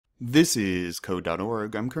This is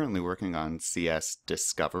Code.org. I'm currently working on CS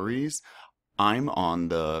Discoveries. I'm on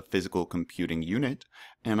the Physical Computing Unit,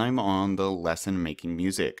 and I'm on the lesson Making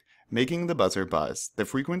Music. Making the buzzer buzz. The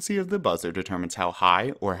frequency of the buzzer determines how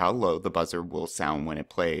high or how low the buzzer will sound when it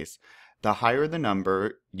plays. The higher the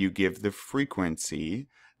number you give the frequency,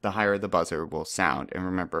 the higher the buzzer will sound. And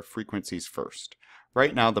remember, frequency's first.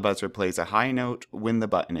 Right now, the buzzer plays a high note when the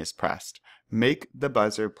button is pressed. Make the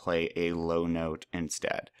buzzer play a low note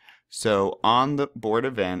instead. So on the board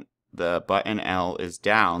event, the button L is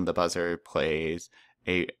down, the buzzer plays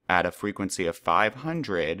at a frequency of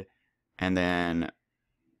 500, and then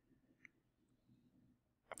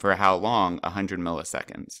for how long? 100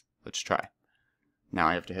 milliseconds. Let's try. Now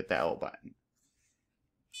I have to hit the L button.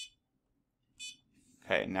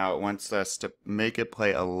 Okay, now it wants us to make it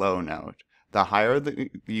play a low note. The higher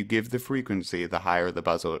you give the frequency, the higher the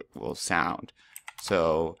buzzer will sound.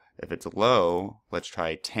 So if it's low, let's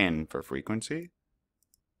try 10 for frequency.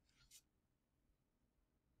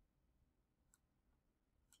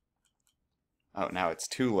 Oh, now it's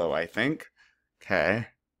too low, I think. Okay.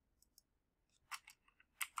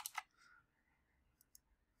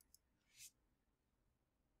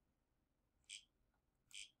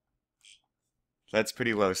 That's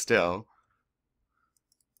pretty low still.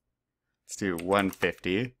 Let's do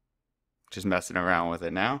 150. Just messing around with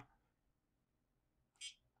it now.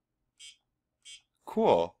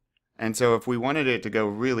 Cool. And so if we wanted it to go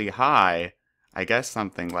really high, I guess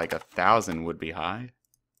something like 1,000 would be high.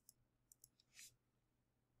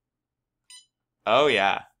 Oh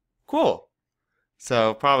yeah. Cool.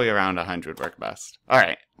 So probably around 100 work best. All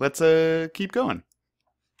right, let's keep going.